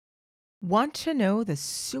Want to know the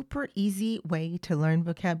super easy way to learn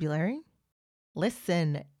vocabulary?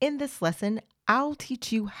 Listen, in this lesson, I'll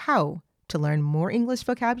teach you how to learn more English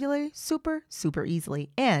vocabulary super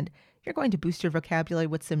easily. And you're going to boost your vocabulary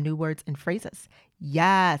with some new words and phrases.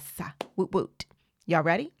 Yes! Woot woot. Y'all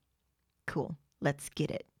ready? Cool. Let's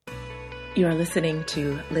get it. You're listening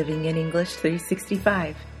to Living in English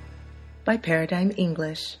 365 by Paradigm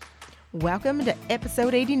English. Welcome to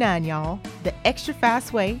episode 89, y'all. The extra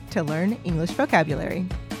fast way to learn English vocabulary.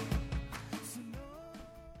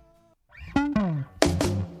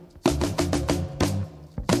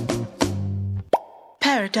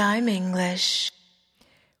 Paradigm English.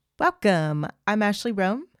 Welcome. I'm Ashley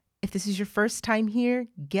Rome. If this is your first time here,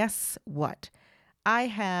 guess what? I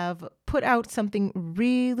have put out something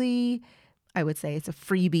really, I would say it's a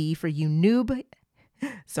freebie for you noob.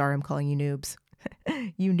 Sorry, I'm calling you noobs.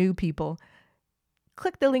 You new people.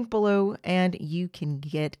 Click the link below and you can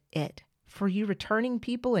get it. For you returning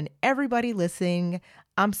people and everybody listening,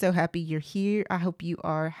 I'm so happy you're here. I hope you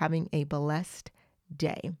are having a blessed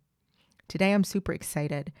day. Today I'm super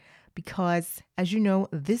excited because, as you know,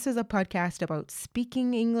 this is a podcast about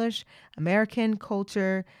speaking English, American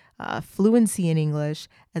culture, fluency in English,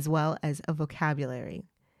 as well as a vocabulary.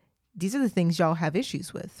 These are the things y'all have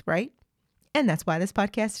issues with, right? And that's why this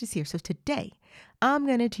podcast is here. So today, I'm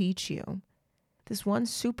going to teach you this one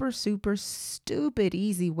super stupid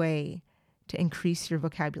easy way to increase your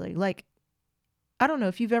vocabulary. Like, I don't know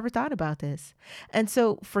if you've ever thought about this. And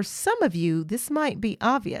so for some of you, this might be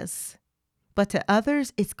obvious, but to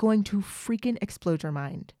others, it's going to freaking explode your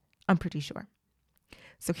mind. I'm pretty sure.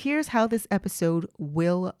 So here's how this episode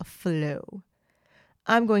will flow.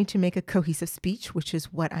 I'm going to make a cohesive speech, which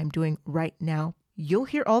is what I'm doing right now. You'll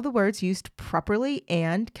hear all the words used properly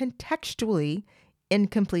and contextually in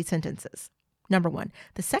complete sentences. Number one.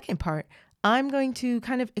 The second part, I'm going to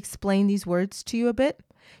kind of explain these words to you a bit.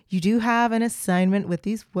 You do have an assignment with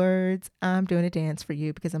these words. I'm doing a dance for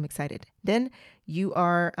you because I'm excited. Then you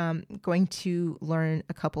are going to learn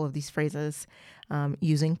a couple of these phrases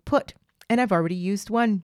using put. And I've already used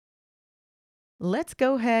one. Let's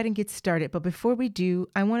go ahead and get started. But before we do,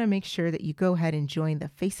 I want to make sure that you go ahead and join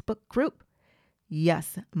the Facebook group.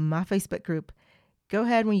 Yes, my Facebook group. Go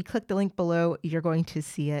ahead. When you click the link below, you're going to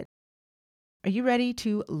see it. Are you ready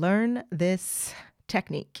to learn this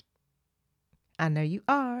technique? I know you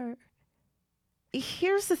are.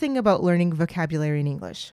 Here's the thing about learning vocabulary in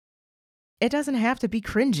English. It doesn't have to be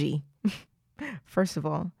cringy, first of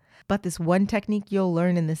all. But this one technique you'll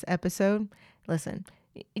learn in this episode, listen,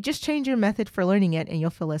 just change your method for learning it and you'll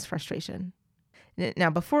feel less frustration. Now,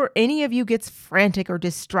 before any of you gets frantic or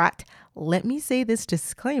distraught, let me say this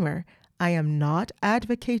disclaimer. I am not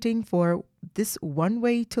advocating for this one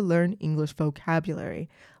way to learn English vocabulary.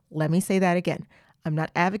 Let me say that again. I'm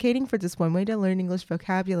not advocating for this one way to learn English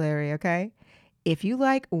vocabulary, okay? If you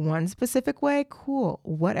like one specific way, cool,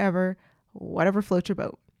 whatever floats your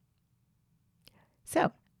boat.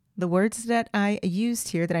 So, the words that I used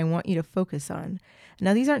here that I want you to focus on.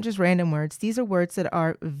 Now, these aren't just random words. These are words that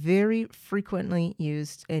are very frequently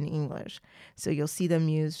used in English. So you'll see them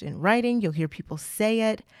used in writing. You'll hear people say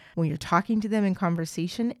it when you're talking to them in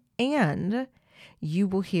conversation. And you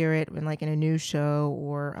will hear it when, like, in a news show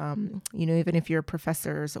or, even if you're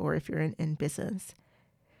professors or if you're in business.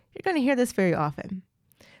 You're going to hear this very often.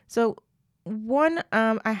 So one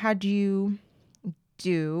I had you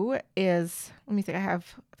do is, let me think, I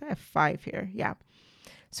have 5 here. Yeah.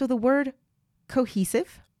 So the word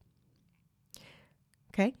cohesive.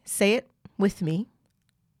 Okay. Say it with me.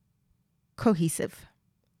 Cohesive.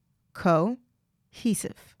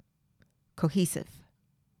 Cohesive. Cohesive.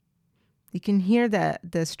 You can hear that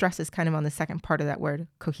the stress is kind of on the second part of that word,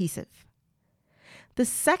 cohesive. The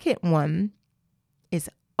second one is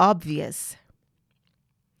obvious.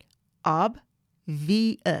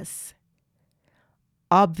 Obvious.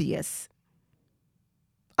 Obvious.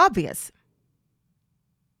 Obvious.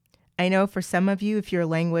 I know for some of you, if your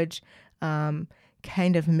language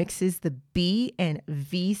kind of mixes the B and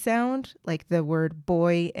V sound, like the word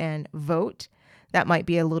boy and vote, that might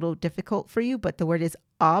be a little difficult for you, but the word is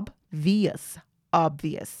obvious.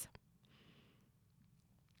 Obvious.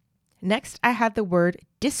 Next, I had the word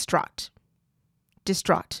distraught.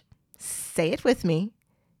 Distraught. Say it with me.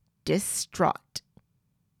 Distraught.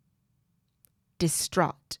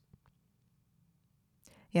 Distraught.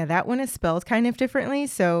 Yeah, that one is spelled kind of differently.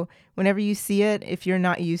 So whenever you see it, if you're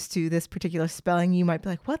not used to this particular spelling, you might be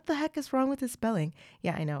like, what the heck is wrong with the spelling?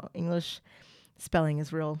 Yeah, I know. English spelling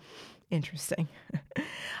is real interesting.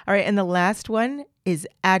 All right. And the last one is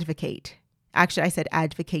advocate. Actually, I said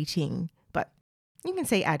advocating, but you can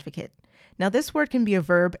say advocate. Now, this word can be a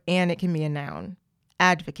verb and it can be a noun.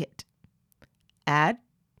 Advocate.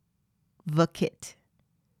 Advocate.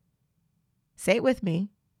 Say it with me.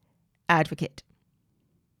 Advocate.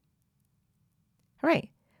 All right.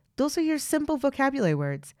 Those are your simple vocabulary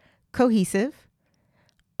words. Cohesive,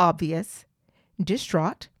 obvious,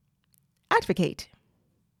 distraught, advocate.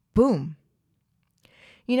 Boom.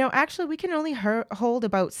 Actually, we can only hold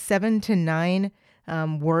about 7 to 9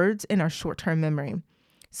 words in our short-term memory.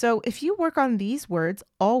 So if you work on these words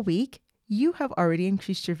all week, you have already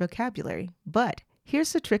increased your vocabulary. But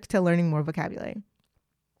here's the trick to learning more vocabulary.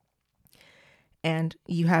 And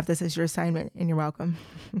you have this as your assignment, and you're welcome.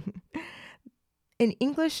 In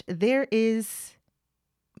English, there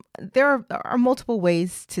are multiple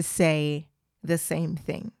ways to say the same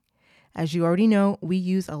thing. As you already know, we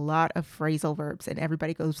use a lot of phrasal verbs, and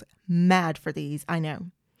everybody goes mad for these, I know.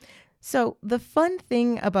 So the fun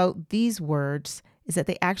thing about these words is that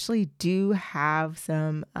they actually do have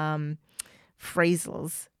some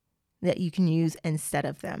phrasals that you can use instead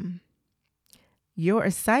of them. Your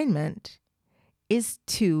assignment is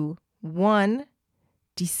to, 1,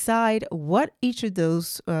 decide what each of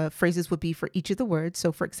those phrases would be for each of the words.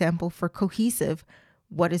 So for example, for cohesive,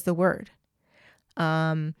 what is the word?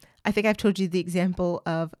 I think I've told you the example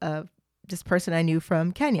of this person I knew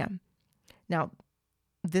from Kenya. Now,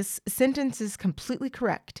 this sentence is completely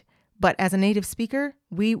correct, but as a native speaker,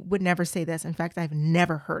 we would never say this. In fact, I've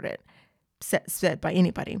never heard it said by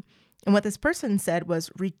anybody. And what this person said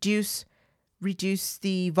was reduce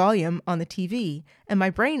the volume on the TV. And my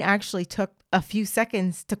brain actually took a few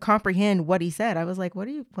seconds to comprehend what he said. I was like, what?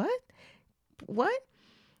 But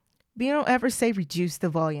you don't ever say reduce the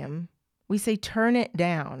volume. We say turn it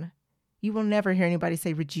down. You will never hear anybody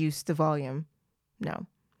say reduce the volume. No.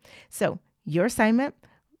 So your assignment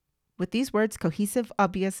with these words, cohesive,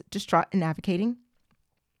 obvious, distraught, and advocating,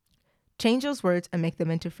 change those words and make them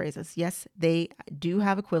into phrases. Yes, they do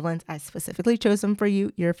have equivalents. I specifically chose them for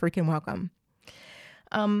you. You're freaking welcome.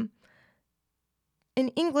 In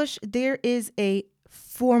English, there is a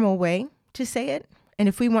formal way to say it. And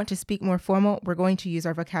if we want to speak more formal, we're going to use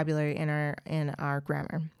our vocabulary and our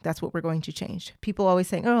grammar. That's what we're going to change. People always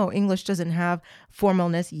saying, oh, English doesn't have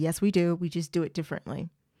formalness. Yes, we do. We just do it differently.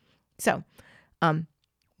 So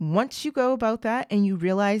once you go about that and you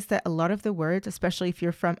realize that a lot of the words, especially if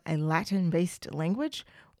you're from a Latin-based language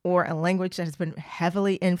or a language that has been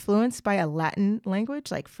heavily influenced by a Latin language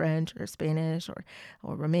like French or Spanish or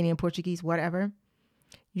Romanian, Portuguese, whatever,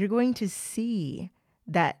 you're going to see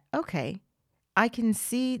that, okay, I can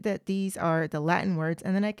see that these are the Latin words,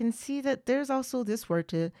 and then I can see that there's also this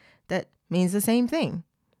word that means the same thing,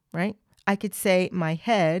 right? I could say my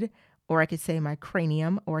head, or I could say my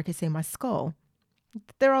cranium, or I could say my skull.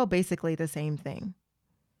 They're all basically the same thing.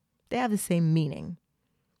 They have the same meaning.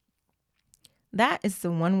 That is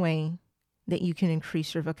the one way that you can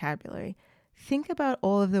increase your vocabulary. Think about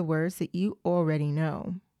all of the words that you already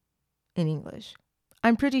know in English.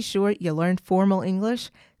 I'm pretty sure you learned formal English,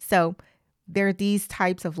 so there are these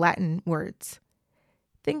types of Latin words.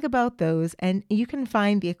 Think about those and you can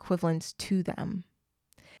find the equivalents to them.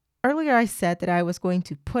 Earlier I said that I was going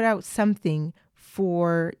to put out something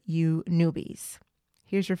for you newbies.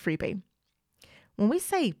 Here's your freebie. When we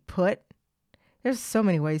say put, there's so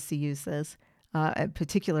many ways to use this. A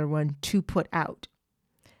particular one, to put out.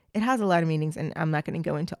 It has a lot of meanings and I'm not going to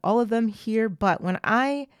go into all of them here, but when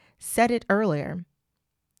I said it earlier,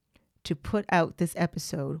 to put out this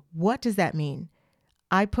episode, what does that mean?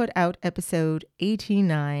 I put out episode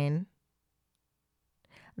 89,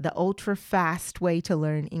 the ultra fast way to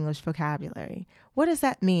learn English vocabulary. What does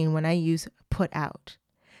that mean when I use put out?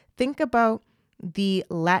 Think about the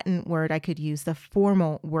Latin word I could use, the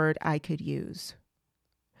formal word I could use.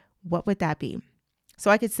 What would that be? So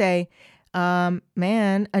I could say,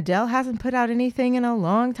 man, Adele hasn't put out anything in a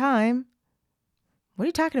long time. What are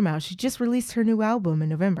you talking about? She just released her new album in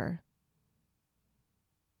November.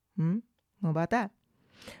 What about that?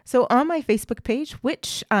 So on my Facebook page,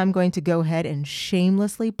 which I'm going to go ahead and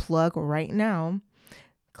shamelessly plug right now,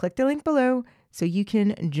 click the link below so you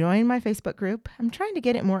can join my Facebook group. I'm trying to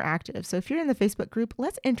get it more active. So if you're in the Facebook group,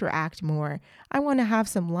 let's interact more. I want to have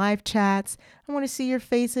some live chats. I want to see your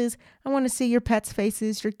faces. I want to see your pets'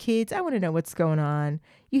 faces, your kids. I want to know what's going on.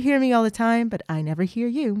 You hear me all the time, but I never hear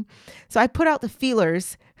you. So I put out the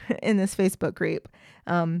feelers in this Facebook group.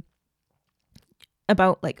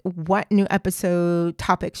 About like what new episode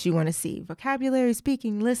topics you want to see, vocabulary,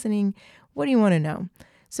 speaking, listening. What do you want to know?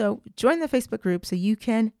 So join the Facebook group so you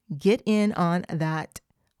can get in on that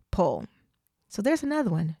poll. So there's another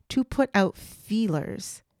one, to put out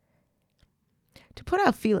feelers. to put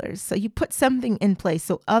out feelers. So you put something in place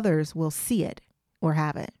so others will see it or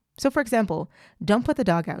have it. So for example, don't put the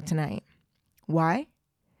dog out tonight. Why?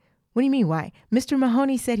 What do you mean why? Mr.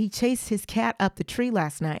 Mahoney said he chased his cat up the tree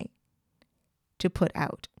last night. To put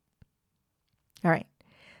out. All right.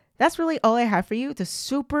 That's really all I have for you. It's a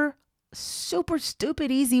super, super stupid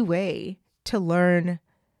easy way to learn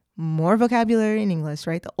more vocabulary in English,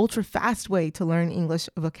 right? The ultra fast way to learn English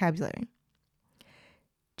vocabulary.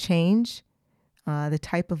 Change the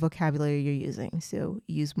type of vocabulary you're using. So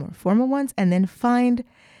use more formal ones and then find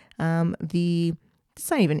it's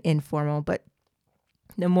not even informal, but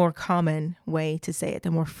the more common way to say it, the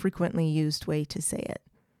more frequently used way to say it.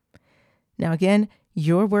 Now, again,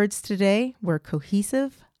 your words today were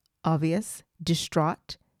cohesive, obvious,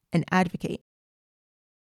 distraught, and advocate.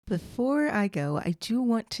 Before I go, I do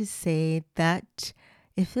want to say that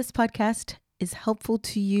if this podcast is helpful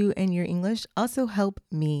to you and your English, also help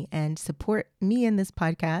me and support me in this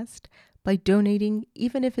podcast by donating,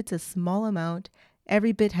 even if it's a small amount.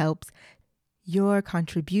 Every bit helps. Your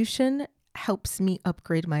contribution helps me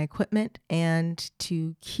upgrade my equipment and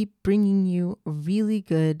to keep bringing you really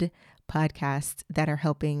good podcasts that are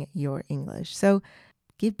helping your English. So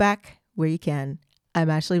give back where you can. I'm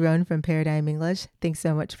Ashley Roan from Paradigm English. Thanks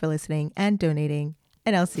so much for listening and donating,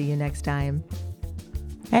 and I'll see you next time.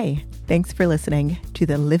 Hey, thanks for listening to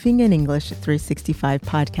the Living in English 365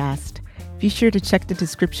 podcast. Be sure to check the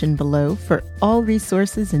description below for all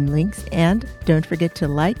resources and links, and don't forget to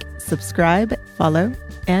like, subscribe, follow,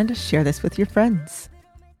 and share this with your friends.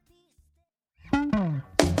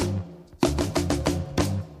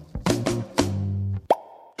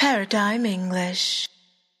 Paradigm English.